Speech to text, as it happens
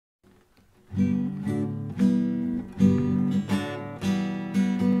Good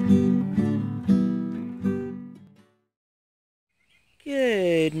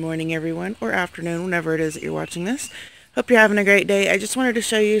morning, everyone, or afternoon, whenever it is that you're watching this. Hope you're having a great day. I just wanted to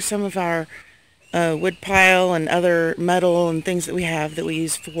show you some of our wood pile and other metal and things that we have that we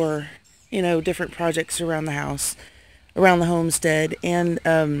use for, different projects around the house, around the homestead. And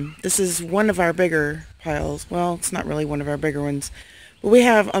this is one of our bigger piles. Well, it's not really one of our bigger ones. But we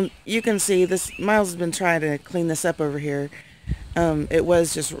have, you can see this, Miles has been trying to clean this up over here. It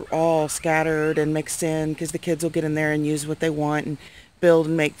was just all scattered and mixed in because the kids will get in there and use what they want and build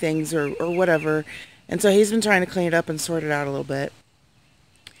and make things or whatever. And so he's been trying to clean it up and sort it out a little bit.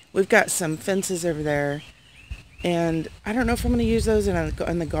 We've got some fences over there, and I don't know if I'm going to use those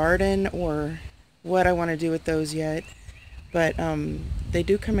in the garden or what I want to do with those yet. But they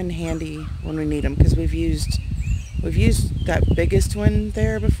do come in handy when we need them because we've used that biggest one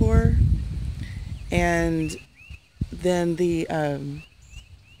there before, and then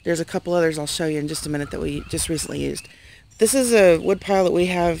there's a couple others I'll show you in just a minute that we just recently used. This is a wood pile that we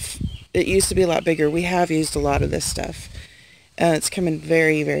have. It used to be a lot bigger. We have used a lot of this stuff. It's come in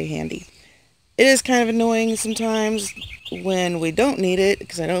very, very handy. It is kind of annoying sometimes when we don't need it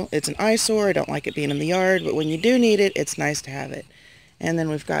because it's an eyesore. I don't like it being in the yard, but when you do need it, it's nice to have it. And then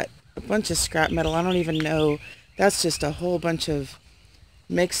we've got a bunch of scrap metal. I don't even know. That's just a whole bunch of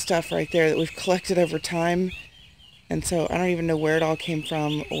mixed stuff right there that we've collected over time. And so I don't even know where it all came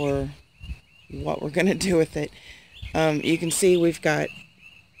from or what we're going to do with it. You can see we've got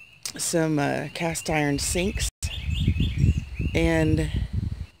some cast iron sinks. And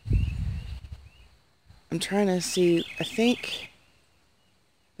I'm trying to see, I think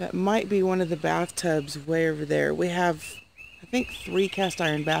that might be one of the bathtubs way over there. We have, I think, 3 cast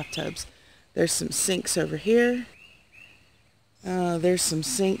iron bathtubs. There's some sinks over here. There's some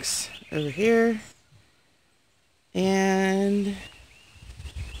sinks over here. And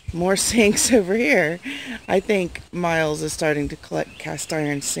more sinks over here. I think Miles is starting to collect cast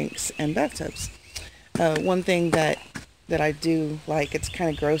iron sinks and bathtubs. One thing that I do like, it's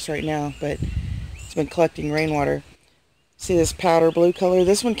kind of gross right now, but it's been collecting rainwater. See this powder blue color?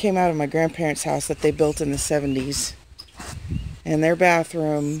 This one came out of my grandparents' house that they built in the 70s. And their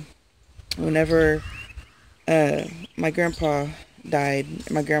bathroom, whenever my grandpa died,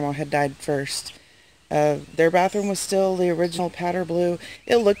 my grandma had died first, their bathroom was still the original powder blue.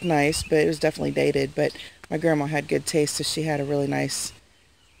 It looked nice, but it was definitely dated. But my grandma had good taste, so she had a really nice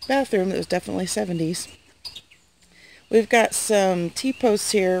bathroom that was definitely 70s. We've got some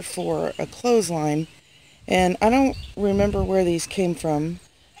T-posts here for a clothesline, and I don't remember where these came from,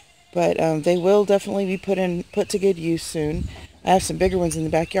 but they will definitely be put to good use soon. I have some bigger ones in the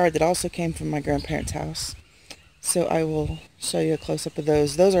backyard that also came from my grandparents' house, so I will show you a close-up of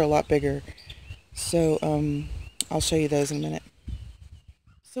those. Those are a lot bigger. So I'll show you those in a minute.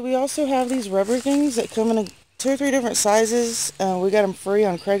 So we also have these rubber things that come in 2 or 3 different sizes. We got them free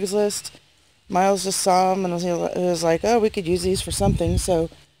on Craigslist. Miles just saw them and was like, oh, we could use these for something. So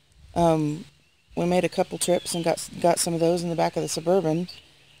we made a couple trips and got some of those in the back of the Suburban.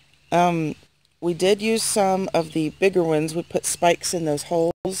 We did use some of the bigger ones. We put spikes in those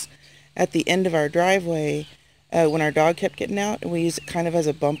holes at the end of our driveway when our dog kept getting out, and we used it kind of as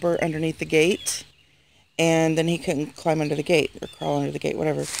a bumper underneath the gate, and then he couldn't climb under the gate or crawl under the gate,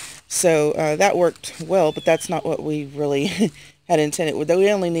 whatever. So that worked well, but that's not what we really had intended. We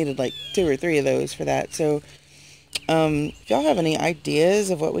only needed like 2 or 3 of those for that. So if y'all have any ideas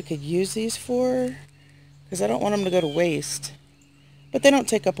of what we could use these for, because I don't want them to go to waste. But they don't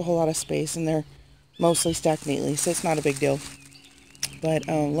take up a whole lot of space, and they're mostly stacked neatly, so it's not a big deal. But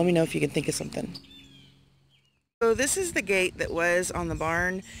let me know if you can think of something. So this is the gate that was on the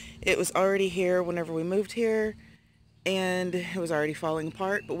barn. It was already here whenever we moved here, and it was already falling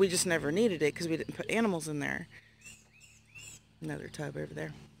apart, but we just never needed it because we didn't put animals in there. Another tub over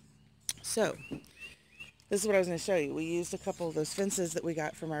there. So this is what I was going to show you. We used a couple of those fences that we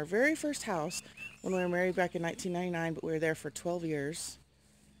got from our very first house when we were married back in 1999, but we were there for 12 years.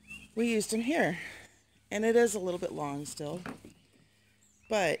 We used them here, and it is a little bit long still,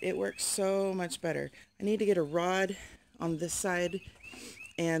 but it works so much better. I need to get a rod on this side,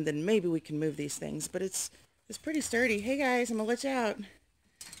 and then maybe we can move these things, but it's pretty sturdy. Hey guys, I'm gonna let you out.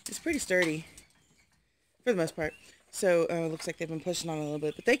 It's pretty sturdy for the most part. So it looks like they've been pushing on a little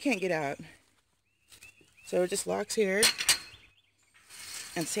bit, but they can't get out. So it just locks here,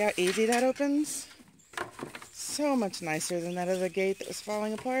 and see how easy that opens? So much nicer than that other gate that was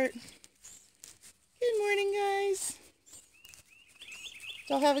falling apart. Good morning, guys.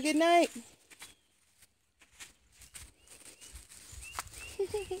 Y'all have a good night.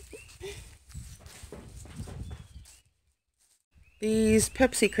 These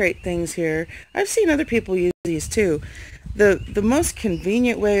Pepsi crate things here, I've seen other people use these too. The most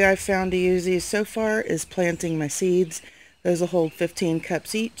convenient way I've found to use these so far is planting my seeds. Those will hold 15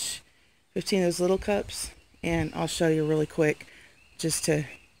 cups each, 15 of those little cups, and I'll show you really quick just to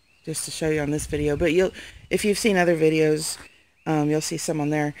show you on this video. But if you've seen other videos, you'll see some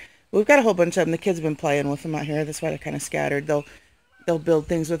on there. We've got a whole bunch of them. The kids have been playing with them out here. That's why they're kind of scattered. They'll build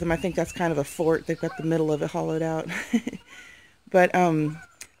things with them. I think that's kind of a fort. They've got the middle of it hollowed out. But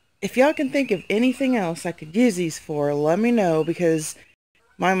if y'all can think of anything else I could use these for, let me know, because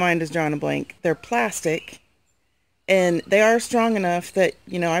my mind is drawing a blank. They're plastic, and they are strong enough that,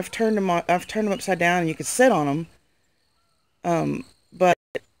 you know, I've turned them upside down and you could sit on them. But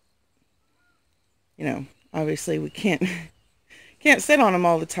you know, obviously we can't sit on them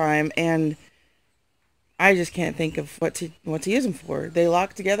all the time, and I just can't think of what to use them for. They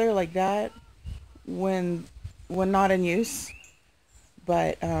lock together like that when not in use.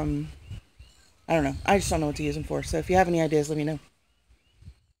 But, I don't know. I just don't know what to use them for. So if you have any ideas, let me know.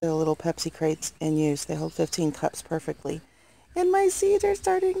 The little Pepsi crates in use. They hold 15 cups perfectly. And my seeds are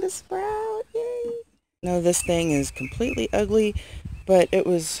starting to sprout. Yay! No, this thing is completely ugly, but it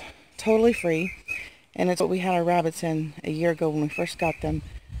was totally free. And it's what we had our rabbits in a year ago when we first got them,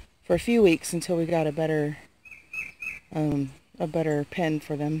 for a few weeks until we got a better pen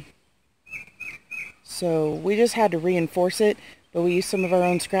for them. So we just had to reinforce it. But we used some of our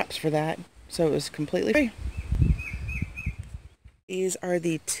own scraps for that, so it was completely free. These are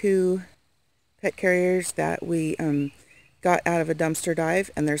the 2 pet carriers that we got out of a dumpster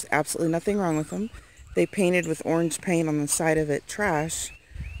dive, and there's absolutely nothing wrong with them. They painted with orange paint on the side of it trash,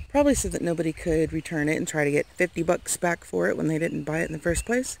 probably so that nobody could return it and try to get 50 bucks back for it when they didn't buy it in the first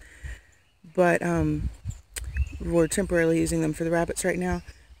place. But we're temporarily using them for the rabbits right now.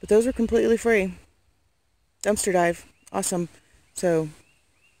 But those are completely free. Dumpster dive. Awesome. So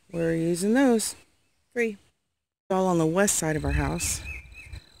we're using those free. All on the west side of our house.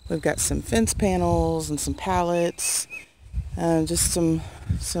 We've got some fence panels and some pallets, just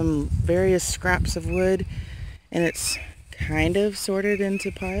some various scraps of wood, and it's kind of sorted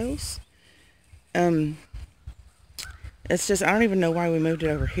into piles. It's just, I don't even know why we moved it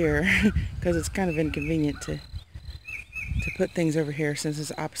over here, because it's kind of inconvenient to put things over here since it's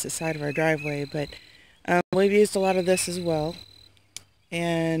the opposite side of our driveway. But we've used a lot of this as well.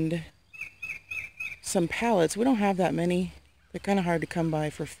 And some pallets. We don't have that many. They're kind of hard to come by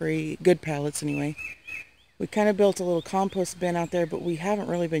for free. Good pallets anyway. We kind of built a little compost bin out there, but we haven't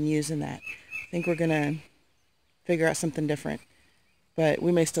really been using that. I think we're going to figure out something different. But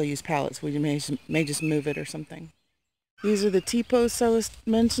we may still use pallets. We may just move it or something. These are the T-posts I was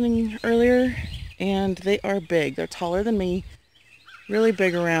mentioning earlier, and they are big. They're taller than me. Really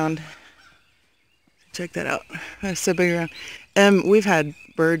big around. Check that out. That's so big around. We've had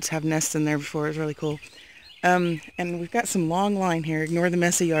birds have nests in there before. It's really cool. And we've got some long line here. Ignore the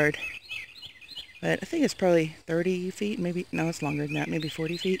messy yard. But I think it's probably 30 feet. Maybe, no, it's longer than that. Maybe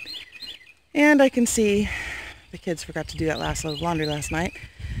 40 feet. And I can see the kids forgot to do that last load of laundry last night.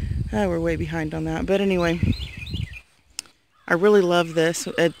 We're way behind on that. But anyway, I really love this.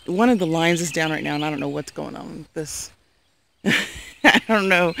 One of the lines is down right now, and I don't know what's going on with this. I don't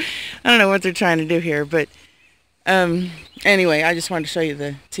know what they're trying to do here, but anyway, I just wanted to show you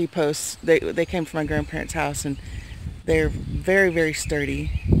the T-posts. They came from my grandparents' house, and they're very, very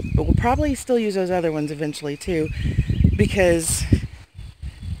sturdy. But we'll probably still use those other ones eventually too, because,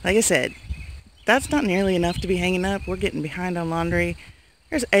 like I said, that's not nearly enough to be hanging up. We're getting behind on laundry.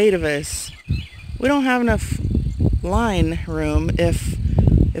 There's 8 of us. We don't have enough line room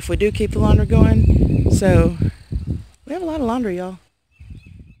if we do keep the laundry going. So we have a lot of laundry, y'all.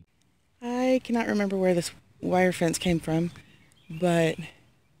 I cannot remember where this wire fence came from, but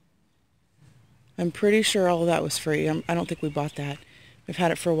I'm pretty sure all of that was free. I don't think we bought that. We've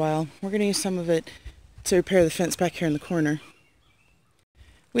had it for a while. We're going to use some of it to repair the fence back here in the corner.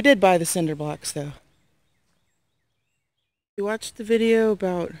 We did buy the cinder blocks, though. You watched the video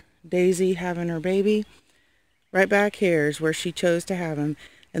about Daisy having her baby. Right back here is where she chose to have him.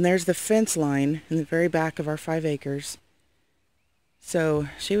 And there's the fence line in the very back of our 5 acres. So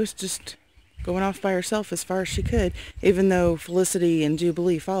she was just going off by herself as far as she could, even though Felicity and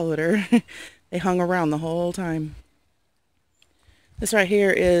Jubilee followed her. They hung around the whole time. This right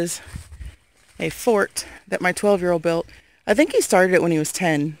here is a fort that my 12-year-old built. I think he started it when he was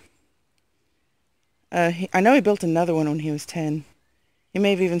 10. I know he built another one when he was 10. He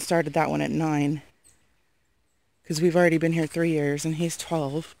may have even started that one at 9. Because we've already been here 3 years, and he's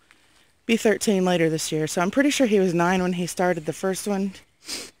 12. Be 13 later this year. So I'm pretty sure he was 9 when he started the first one.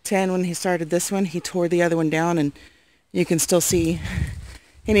 10 when he started this one. He tore the other one down and You can still see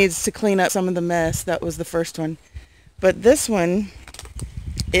he needs to clean up some of the mess. That was the first one. But this one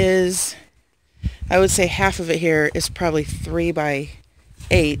is, I would say half of it here is probably 3 by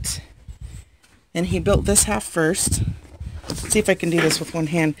 8. And he built this half first. Let's see if I can do this with one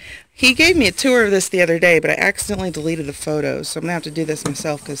hand. He gave me a tour of this the other day, but I accidentally deleted the photos. So I'm going to have to do this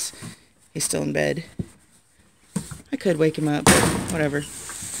myself because he's still in bed. I could wake him up, but whatever.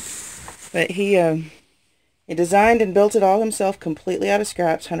 But he designed and built it all himself, completely out of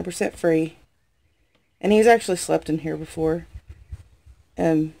scraps, 100% free. And he's actually slept in here before.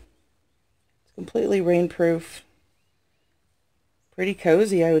 It's completely rainproof. Pretty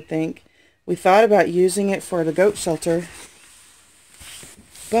cozy, I would think. We thought about using it for the goat shelter,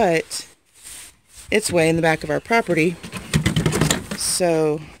 but it's way in the back of our property,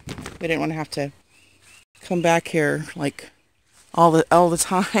 so we didn't want to have to come back here like all the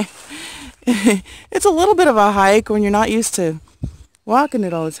time. It's a little bit of a hike when you're not used to walking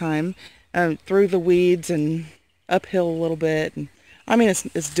it all the time, through the weeds and uphill a little bit. And I mean, it's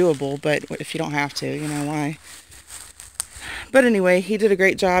doable, but if you don't have to, you know why. But anyway, he did a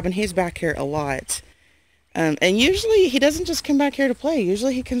great job, and he's back here a lot. And usually he doesn't just come back here to play.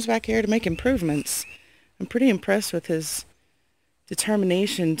 Usually he comes back here to make improvements. I'm pretty impressed with his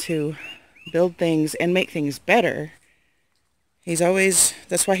determination to build things and make things better.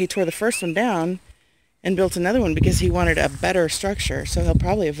 That's why he tore the first one down and built another one, because he wanted a better structure. So he'll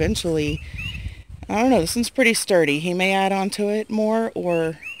probably eventually, I don't know, this one's pretty sturdy. He may add on to it more,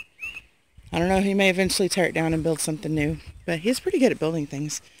 or I don't know, he may eventually tear it down and build something new. But he's pretty good at building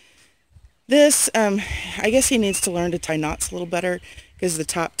things. This, I guess he needs to learn to tie knots a little better, because the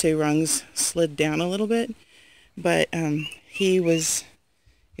top 2 rungs slid down a little bit. But he was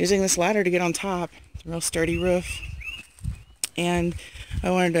using this ladder to get on top. It's a real sturdy roof. And I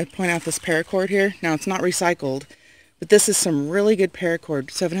wanted to point out this paracord here. Now, it's not recycled, but this is some really good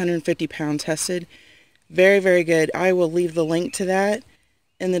paracord, 750 pound tested. Very, very good. I will leave the link to that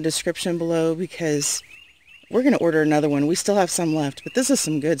in the description below, because we're going to order another one. We still have some left, but this is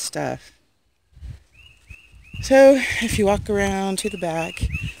some good stuff. So if you walk around to the back,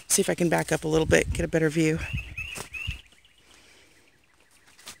 see if I can back up a little bit, get a better view.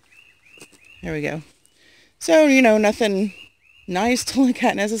 There we go. So, you know, nothing nice to look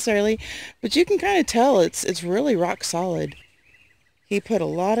at necessarily, but you can kind of tell it's really rock solid. He put a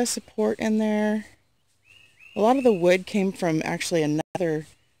lot of support in there. A lot of the wood came from actually another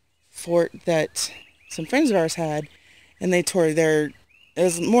fort that some friends of ours had, and they tore it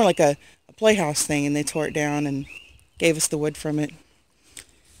was more like a playhouse thing, and they tore it down and gave us the wood from it.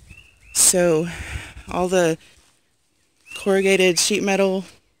 So all the corrugated sheet metal,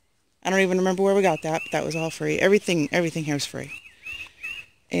 I don't even remember where we got that, but that was all free. Everything here is free.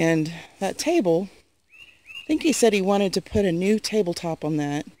 And that table, I think he said he wanted to put a new tabletop on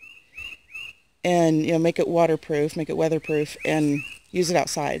that, and, you know, make it waterproof, make it weatherproof, and use it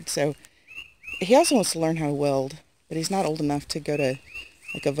outside. So he also wants to learn how to weld, but he's not old enough to go to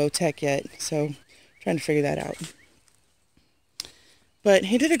like a Votech yet, so I'm trying to figure that out. But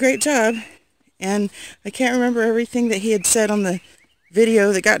he did a great job, and I can't remember everything that he had said on the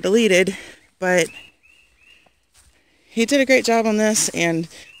video that got deleted, but he did a great job on this, and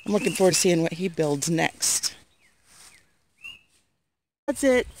I'm looking forward to seeing what he builds next. That's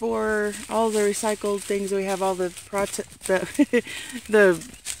it for all the recycled things. We have all the the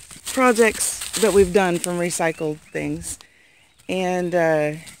projects that we've done from recycled things. And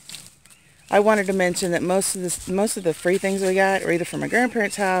I wanted to mention that most of the free things we got are either from my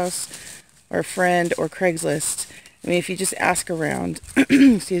grandparents' house, or a friend, or Craigslist. I mean, if you just ask around,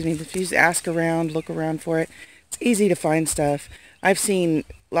 excuse me, if you just ask around, look around for it, it's easy to find stuff. I've seen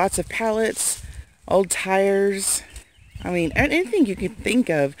lots of pallets, old tires, I mean, anything you can think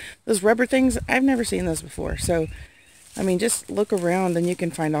of. Those rubber things, I've never seen those before. So, I mean, just look around and you can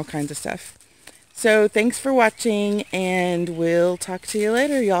find all kinds of stuff. So, thanks for watching, and we'll talk to you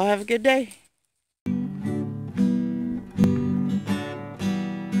later. Y'all have a good day.